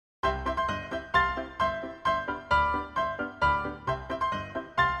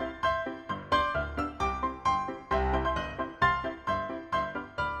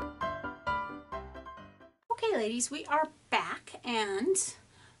ladies, we are back and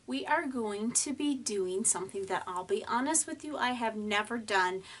we are going to be doing something that I'll be honest with you, I have never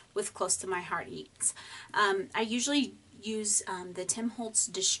done with Close to My Heart inks. I usually use the Tim Holtz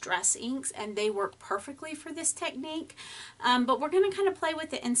Distress inks and they work perfectly for this technique, but we're going to kind of play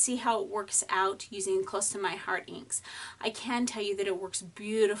with it and see how it works out using Close to My Heart inks. I can tell you that it works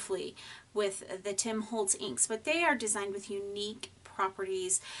beautifully with the Tim Holtz inks, but they are designed with unique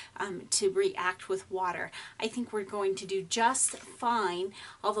properties to react with water. I think we're going to do just fine,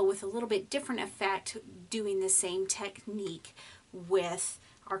 although with a little bit different effect, doing the same technique with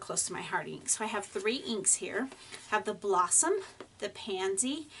our Close to My Heart ink. So I have 3 inks here. I have the Blossom, the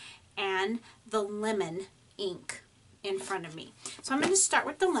Pansy, and the Lemon ink in front of me. So I'm going to start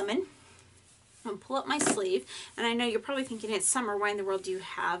with the lemon. I'm going to pull up my sleeve, and I know you're probably thinking it's summer, why in the world do you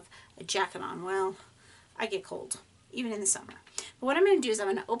have a jacket on? Well, I get cold, even in the summer. But what I'm going to do is I'm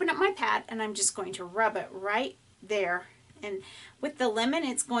going to open up my pad and I'm just going to rub it right there. And with the lemon,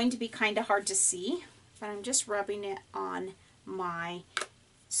 it's going to be kind of hard to see, but I'm just rubbing it on my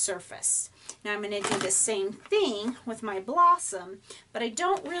surface. Now I'm going to do the same thing with my Blossom, but I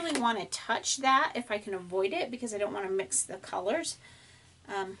don't really want to touch that if I can avoid it because I don't want to mix the colors.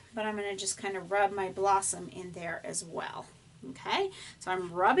 But I'm going to just kind of rub my Blossom in there as well. Okay, so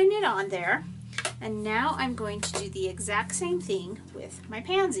I'm rubbing it on there, and now I'm going to do the exact same thing with my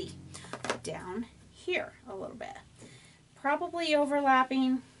Pansy down here a little bit. Probably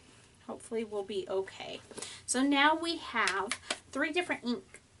overlapping, hopefully we'll be okay. So now we have 3 different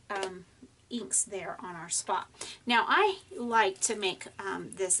inks there on our spot. Now I like to make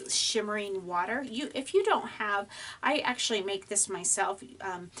this shimmering water. If you don't have, I actually make this myself.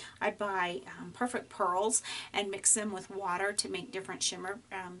 I buy Perfect Pearls and mix them with water to make different shimmer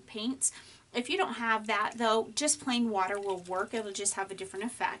paints. If you don't have that though, just plain water will work. It'll just have a different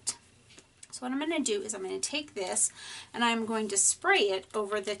effect. So what I'm going to do is I'm going to take this and I'm going to spray it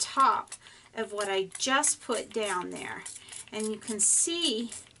over the top of what I just put down there. And you can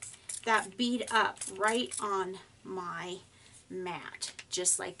see that bead up right on my mat,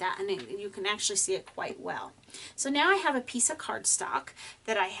 just like that, and you can actually see it quite well. So now I have a piece of cardstock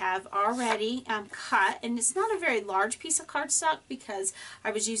that I have already cut, and it's not a very large piece of cardstock because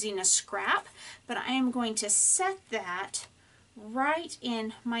I was using a scrap, but I am going to set that right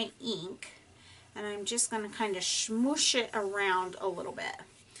in my ink, and I'm just going to kind of smoosh it around a little bit.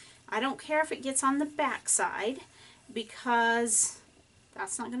 I don't care if it gets on the back side because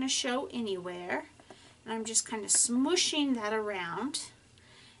that's not going to show anywhere. And I'm just kind of smooshing that around.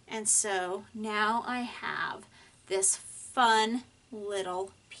 And so now I have this fun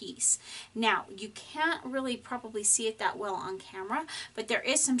little piece. Now, you can't really probably see it that well on camera, but there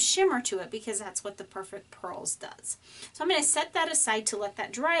is some shimmer to it because that's what the Perfect Pearls does. So I'm going to set that aside to let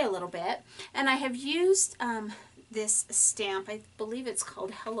that dry a little bit. And I have used this stamp. I believe it's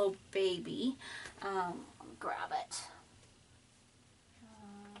called Hello Baby. I'll grab it.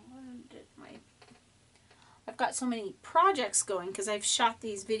 I've got so many projects going because I've shot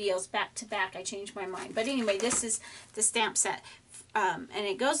these videos back to back. I changed my mind. But anyway, this is the stamp set. And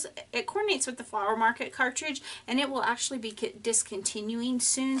it coordinates with the Flower Market cartridge, and it will actually be discontinuing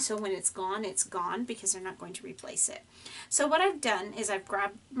soon. So when it's gone because they're not going to replace it. So what I've done is I've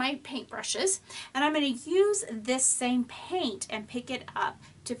grabbed my paint brushes, and I'm going to use this same paint and pick it up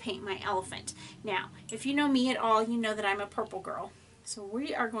to paint my elephant. Now, if you know me at all, you know that I'm a purple girl. So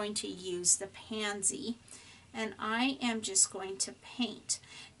we are going to use the Pansy, and I am just going to paint.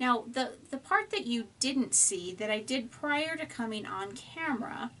 Now, the part that you didn't see that I did prior to coming on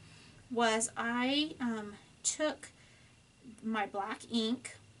camera was I took my black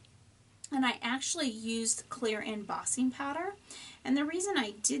ink and I actually used clear embossing powder. And the reason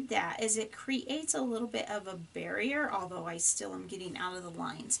I did that is it creates a little bit of a barrier, although I still am getting out of the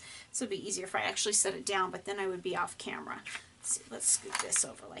lines. So it'd be easier if I actually set it down, but then I would be off camera. Let's scoot this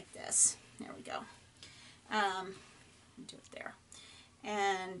over like this. There we go. Do it there.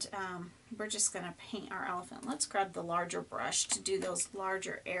 And we're just going to paint our elephant. Let's grab the larger brush to do those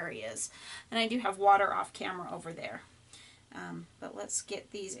larger areas. And I do have water off camera over there. But let's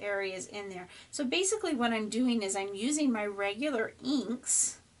get these areas in there. So basically what I'm doing is I'm using my regular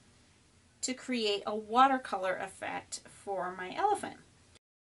inks to create a watercolor effect for my elephant.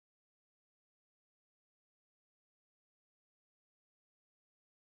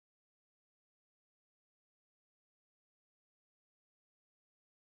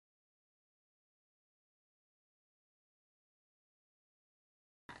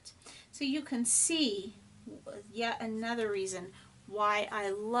 So you can see yet another reason why I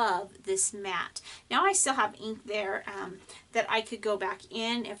love this mat. Now I still have ink there that I could go back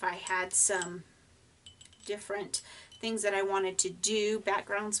in if I had some different things that I wanted to do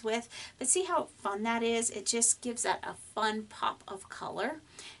backgrounds with. But see how fun that is? It just gives that a fun pop of color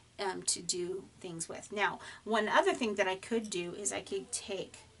to do things with. Now, one other thing that I could do is I could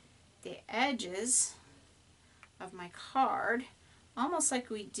take the edges of my card, almost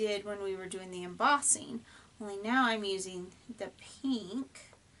like we did when we were doing the embossing, only now I'm using the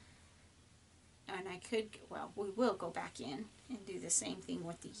pink, and I could, well, we will go back in and do the same thing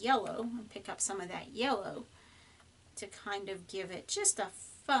with the yellow and pick up some of that yellow to kind of give it just a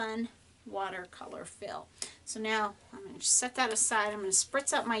fun watercolor feel. So now I'm going to set that aside. I'm going to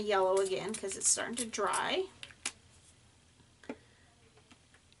spritz up my yellow again because it's starting to dry.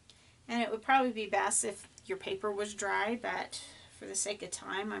 And it would probably be best if your paper was dry, but for the sake of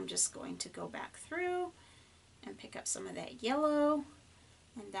time, I'm just going to go back through and pick up some of that yellow,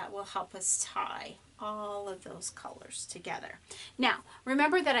 and that will help us tie all of those colors together. Now,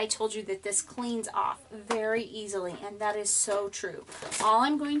 remember that I told you that this cleans off very easily, and that is so true. All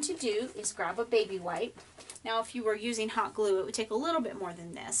I'm going to do is grab a baby wipe. Now, if you were using hot glue, it would take a little bit more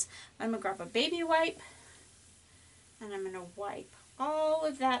than this. I'm going to grab a baby wipe, and I'm going to wipe all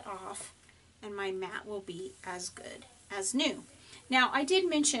of that off, and my mat will be as good as new. Now, I did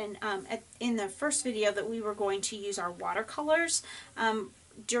mention in the first video that we were going to use our watercolors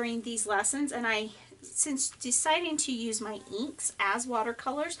during these lessons, and since deciding to use my inks as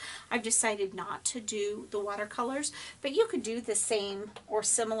watercolors, I've decided not to do the watercolors, but you could do the same or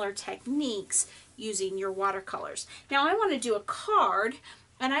similar techniques using your watercolors. Now, I want to do a card,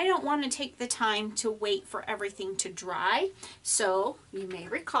 and I don't want to take the time to wait for everything to dry, so you may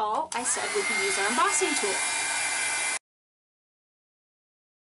recall I said we could use our embossing tool.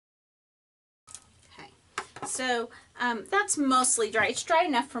 So that's mostly dry. It's dry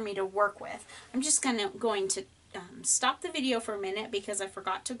enough for me to work with. I'm just going to stop the video for a minute because I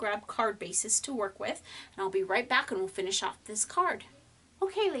forgot to grab card bases to work with. And I'll be right back and we'll finish off this card.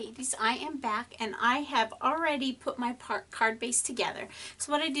 Okay, ladies, I am back and I have already put my card base together.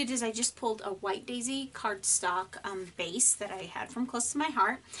 So what I did is I just pulled a White Daisy cardstock base that I had from Close to My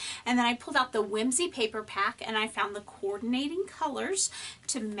Heart. And then I pulled out the Whimsy paper pack and I found the coordinating colors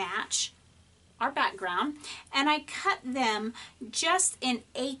to match our background, and I cut them just in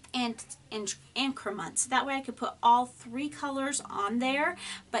 1/8 increments. That way I could put all 3 colors on there,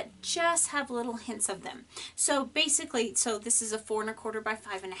 but just have little hints of them. So basically, so this is a 4 1/4 by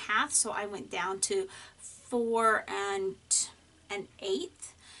 5 1/2, so I went down to 4 1/8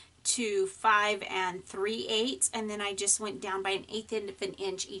 to 5 3/8, and then I just went down by 1/8 of an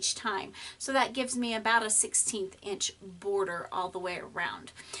inch each time. So that gives me about a 1/16 inch border all the way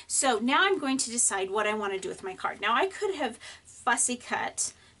around. So now I'm going to decide what I want to do with my card. Now I could have fussy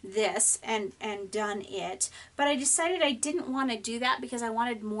cut this and done it, but I decided I didn't want to do that because I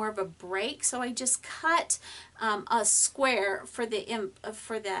wanted more of a break. So I just cut a square for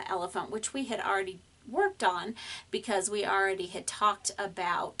the elephant, which we had already worked on because we already had talked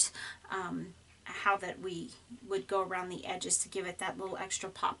about how that we would go around the edges to give it that little extra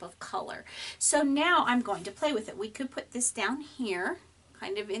pop of color. So now I'm going to play with it. We could put this down here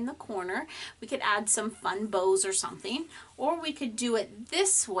kind of in the corner. We could add some fun bows or something, or we could do it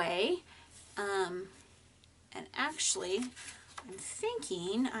this way, and actually I'm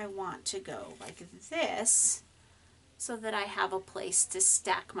thinking I want to go like this so that I have a place to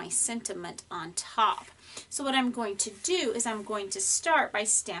stack my sentiment on top. So what I'm going to do is I'm going to start by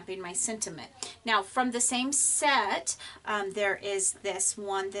stamping my sentiment. Now from the same set, there is this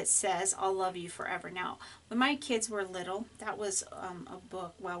one that says, I'll love you forever. Now when my kids were little, that was a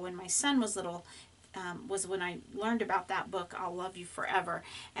book, well when my son was little, was when I learned about that book, I'll Love You Forever.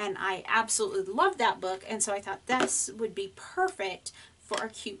 And I absolutely loved that book, and so I thought this would be perfect for a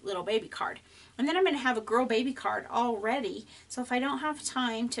cute little baby card. And then I'm going to have a girl baby card all ready, so if I don't have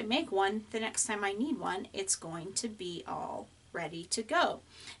time to make one the next time I need one, it's going to be all ready to go.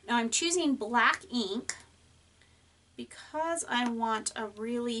 Now I'm choosing black ink because I want a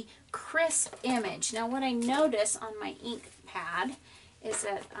really crisp image. Now what I notice on my ink pad is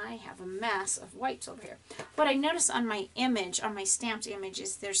that I have a mess of whites over here. What I notice on my image, on my stamped image,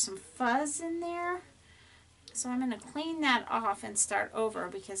 is there's some fuzz in there. So I'm going to clean that off and start over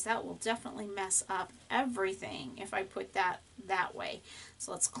because that will definitely mess up everything if I put that way.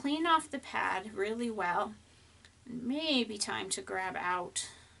 So let's clean off the pad really well. Maybe time to grab out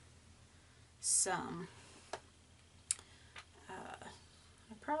some,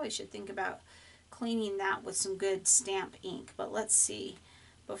 I probably should think about cleaning that with some good stamp ink, but let's see.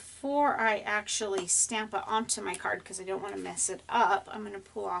 Before I actually stamp it onto my card, because I don't want to mess it up, I'm going to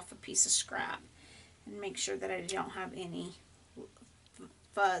pull off a piece of scrap and make sure that I don't have any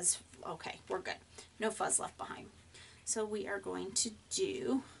fuzz Okay, we're good. No fuzz left behind. So we are going to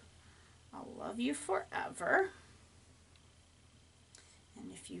do I'll love you forever.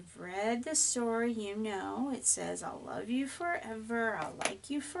 And if you've read the story, you know it says, I'll love you forever, I'll like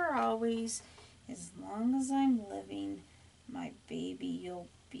you for always, as long as I'm living, my baby you'll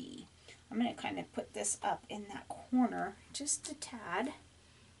be. I'm going to kind of put this up in that corner just a tad,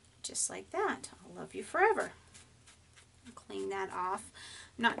 just like that. I'll love you forever. Clean that off.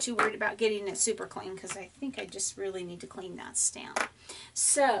 I'm not too worried about getting it super clean because I think I just really need to clean that stamp.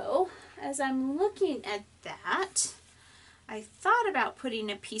 So as I'm looking at that, I thought about putting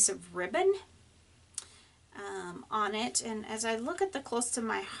a piece of ribbon on it, and as I look at the Close to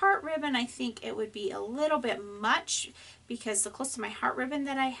My Heart ribbon, I think it would be a little bit much because the Close to My Heart ribbon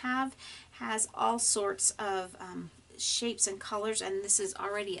that I have has all sorts of shapes and colors, and this is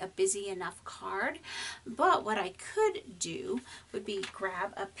already a busy enough card. But what I could do would be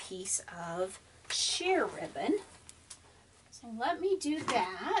grab a piece of sheer ribbon. So let me do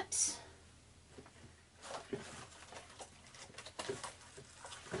that.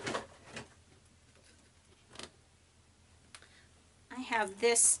 I have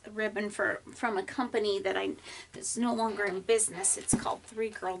this ribbon from a company that's no longer in business. It's called 3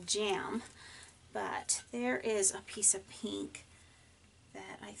 Girl Jam. But there is a piece of pink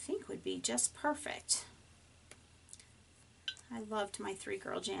that I think would be just perfect. I loved my 3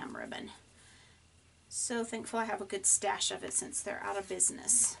 Girl Jam ribbon. So thankful I have a good stash of it since they're out of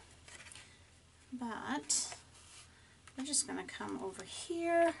business. But I'm just going to come over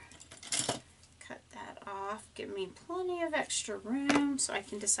here, cut that off, give me plenty of extra room so I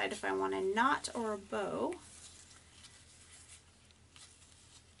can decide if I want a knot or a bow.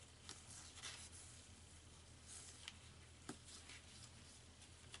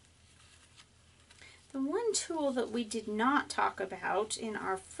 The one tool that we did not talk about in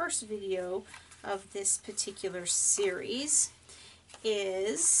our first video of this particular series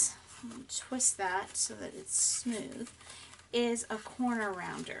is, twist that so that it's smooth, is a corner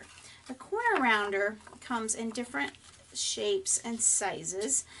rounder. A corner rounder comes in different shapes and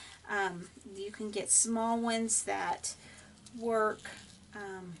sizes. You can get small ones that work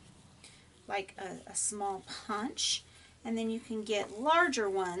like a small punch. And then you can get larger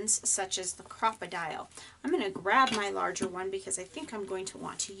ones, such as the crocodile. I'm going to grab my larger one because I think I'm going to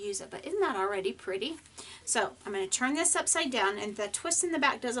want to use it. But isn't that already pretty? So I'm going to turn this upside down, and the twist in the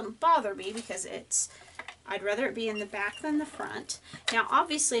back doesn't bother me because I'd rather it be in the back than the front. Now,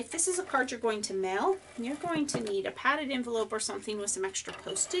 obviously, if this is a card you're going to mail, you're going to need a padded envelope or something with some extra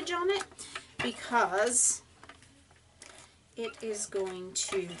postage on it because it is going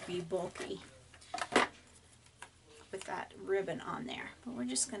to be bulky with that ribbon on there. But we're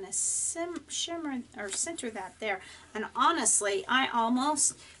just going to shimmer or center that there. And honestly, I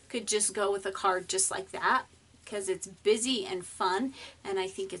almost could just go with a card just like that because it's busy and fun, and I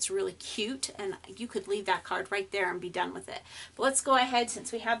think it's really cute, and you could leave that card right there and be done with it. But let's go ahead,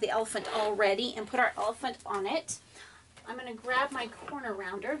 since we have the elephant already, and put our elephant on it. I'm going to grab my corner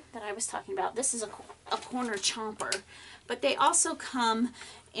rounder that I was talking about. This is a corner chomper, but they also come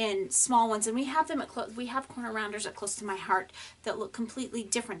in small ones, and we have them we have corner rounders at Close to My Heart that look completely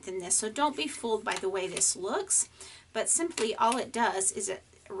different than this. So don't be fooled by the way this looks, but simply all it does is it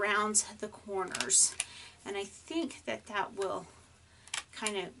rounds the corners, and I think that that will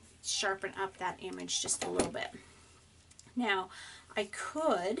kind of sharpen up that image just a little bit. Now I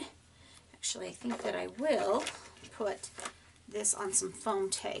could actually, I think that I will put this on some foam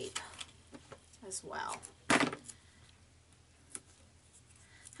tape as well. I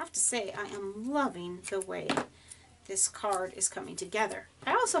have to say, I am loving the way this card is coming together.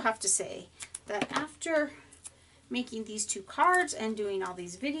 I also have to say that after making these 2 cards and doing all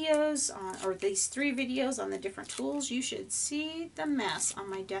these videos, or these 3 videos on the different tools, you should see the mess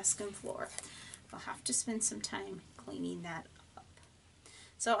on my desk and floor. I'll have to spend some time cleaning that up.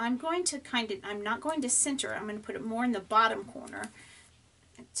 So I'm going to I'm not going to center, I'm going to put it more in the bottom corner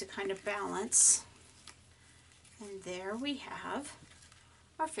to kind of balance. And there we have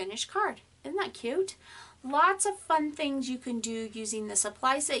our finished card. Isn't that cute? Lots of fun things you can do using the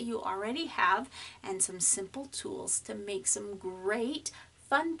supplies that you already have and some simple tools to make some great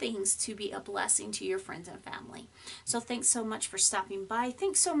fun things to be a blessing to your friends and family. So thanks so much for stopping by.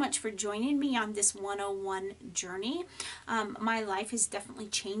 Thanks so much for joining me on this 101 journey. My life is definitely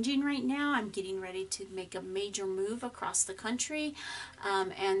changing right now. I'm getting ready to make a major move across the country,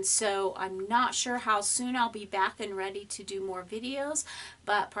 and so I'm not sure how soon I'll be back and ready to do more videos,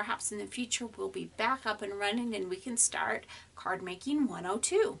 but perhaps in the future we'll be back up and running and we can start card making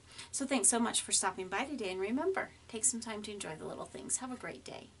 102. So thanks so much for stopping by today, and remember, take some time to enjoy the little things. Have a great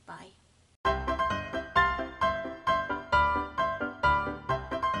day. Bye.